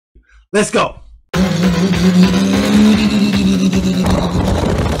Let's go.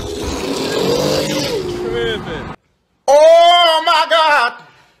 Oh my God!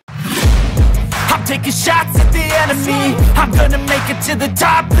 I'm taking shots at the enemy. I'm gonna make it to the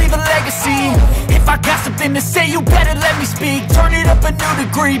top, leave a legacy. If I got something to say, you better let me speak. Turn it up a new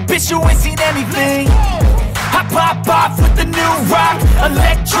degree, bitch, you ain't seen anything. I pop off with the new rock,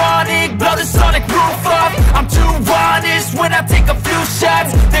 electronic, blow the sonic roof up. I'm too honest when I take a few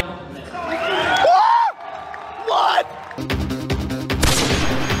shots. What?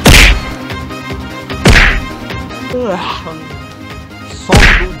 Som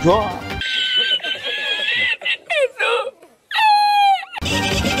do Jó.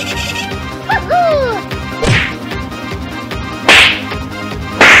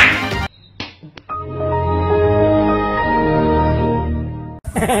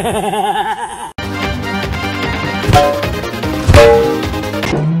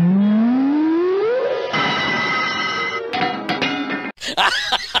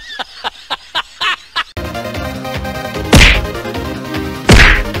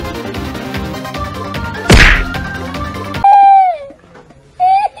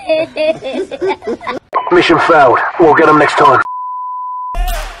 Mission failed. We'll get them next time.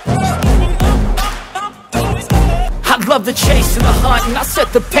 I love the chase and the hunt, and I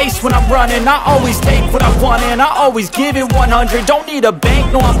set the pace when I'm running. I always take what I want and I always give it 100. Don't need a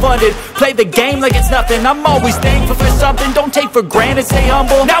bank, no I'm funded. Play the game like it's nothing. I'm always thankful for something. Don't take for granted, stay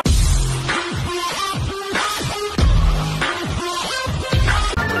humble. Now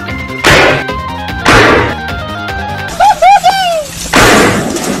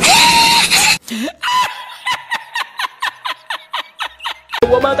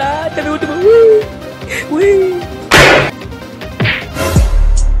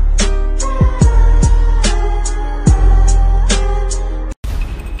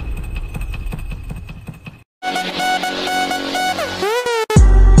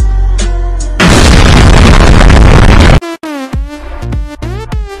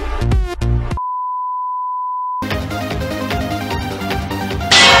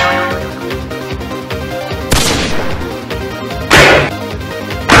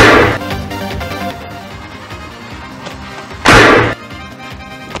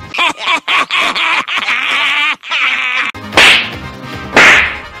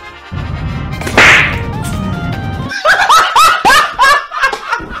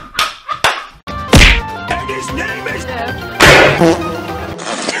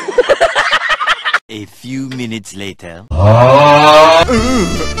A few minutes later.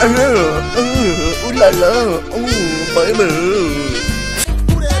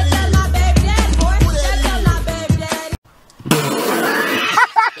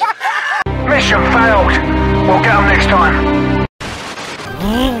 Mission failed. We'll get them next time.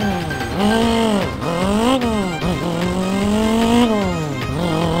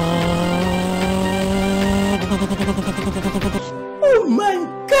 Oh my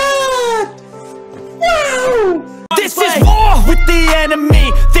God! Wow! this is war with the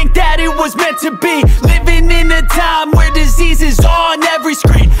enemy. Think that it was meant to be. Living in a time where disease is on every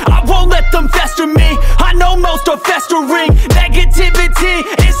screen. I won't let them fester me. I know most are festering. Negativity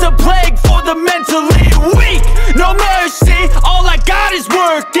is a plague for the mentally weak. No mercy, all I got is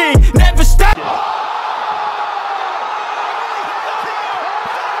working. Never stop.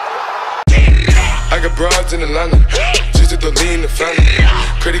 I got broads in Atlanta, just at the lean, the family.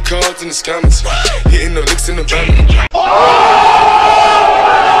 Credit cards in the scammers, hitting the licks in the van.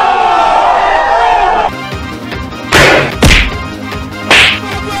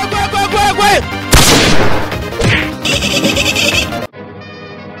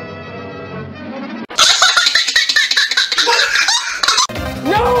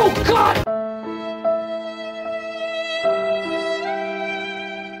 No, God!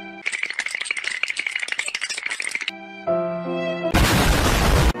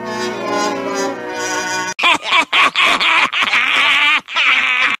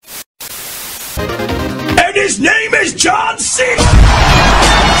 And his name is John C.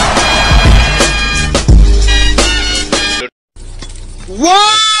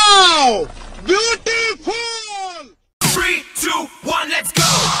 Wow! Beautiful! 3, 2, 1, let's go!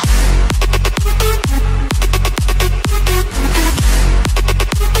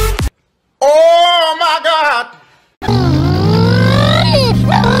 Oh my God!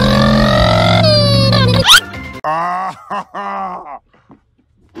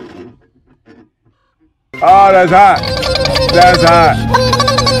 Oh, that's hot. That's hot.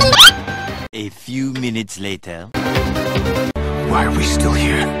 A few minutes later. Why are we still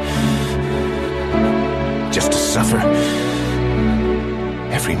here? Just to suffer?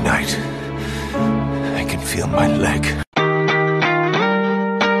 Every night, I can feel my leg.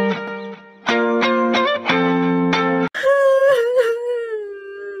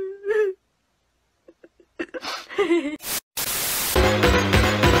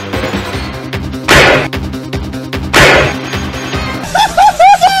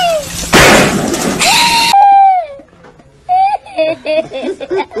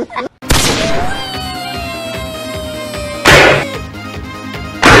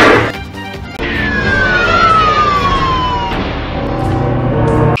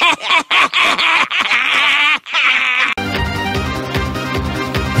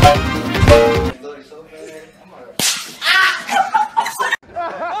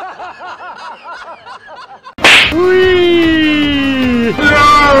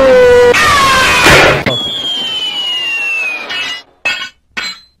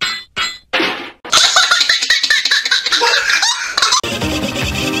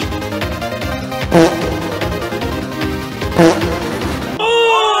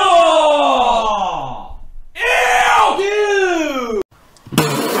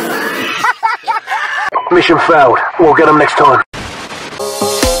 Mission failed. We'll get them next time.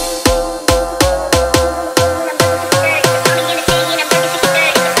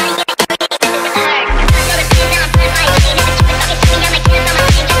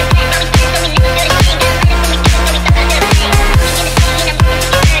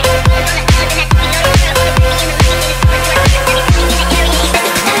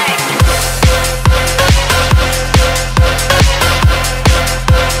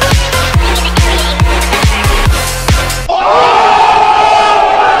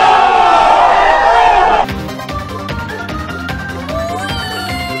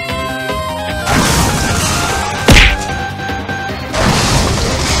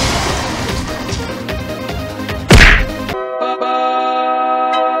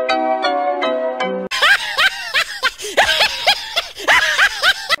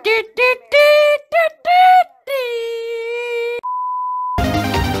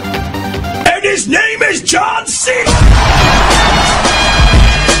 And his name is John C.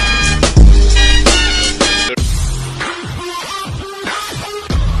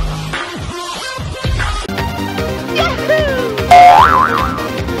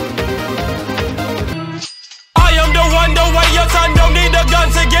 I am the one, the way your son don't need a gun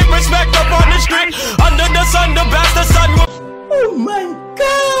to get respect up on the street. Under the sun, the bastard sun will. Oh my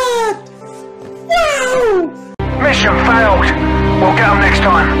God! Wow! Mission failed. We'll get them next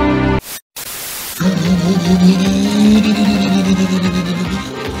time.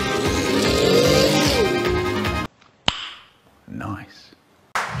 Nice.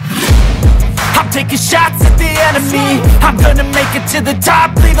 I'm taking shots at the enemy. I'm gonna make it to the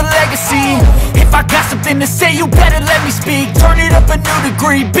top, leave a legacy. If I got something to say, you better let me speak. Turn it up a new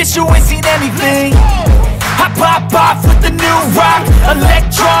degree, bitch, you ain't seen anything. I pop off with the new rock,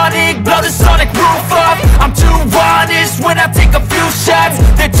 electronic, blow the sonic roof up. I'm too honest when I take a few shots.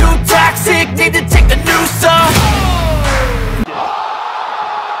 They're too toxic, need to take a new song.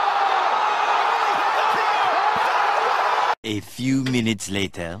 A few minutes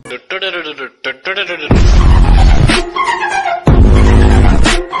later. With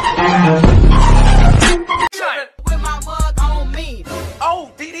my mug on me.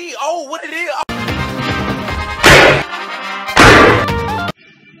 Oh, DD, oh, what it is?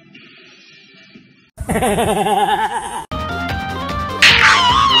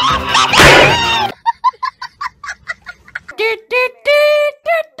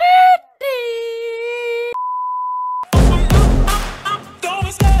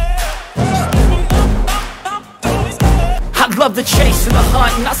 I love the chase and the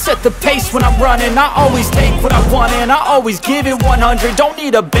hunt, and I set the pace when I'm running. I always take what I want and I always give it 100. Don't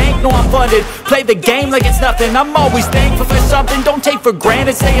need a bank, no I'm funded. Play the game like it's nothing. I'm always thankful for something. Don't take for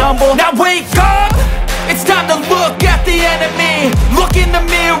granted, stay humble. Now wake up! It's time to look at the enemy. Look in the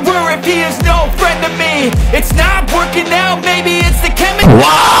mirror if he is no friend to me. It's not working out, maybe it's the chemistry.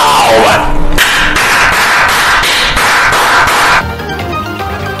 Wow!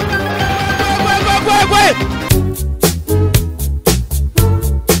 Wait!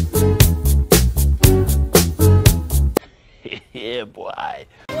 Yeah, boy.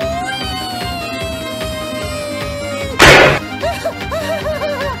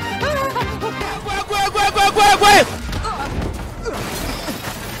 Wait!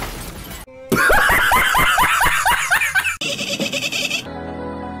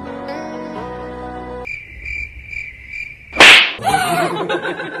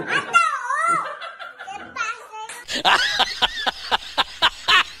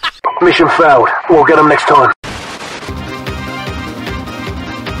 Mission failed. We'll get them next time.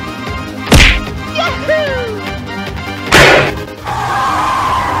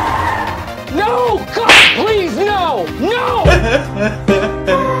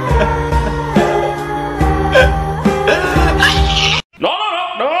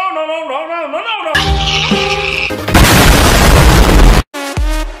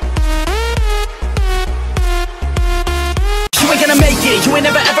 You ain't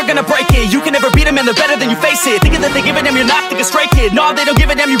never ever gonna break it. You can never beat them and they're better than you face it. Thinking that they give a damn, you're not thinking straight, kid. No, they don't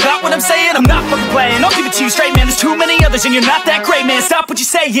give a damn, you got what I'm saying? I'm not fucking playing, I'll give it to you straight, man. There's too many others and you're not that great, man. Stop what you're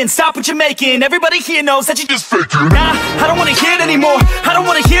saying, stop what you're making. Everybody here knows that you just faking. Nah, I don't wanna hear it anymore, I don't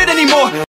wanna hear it anymore.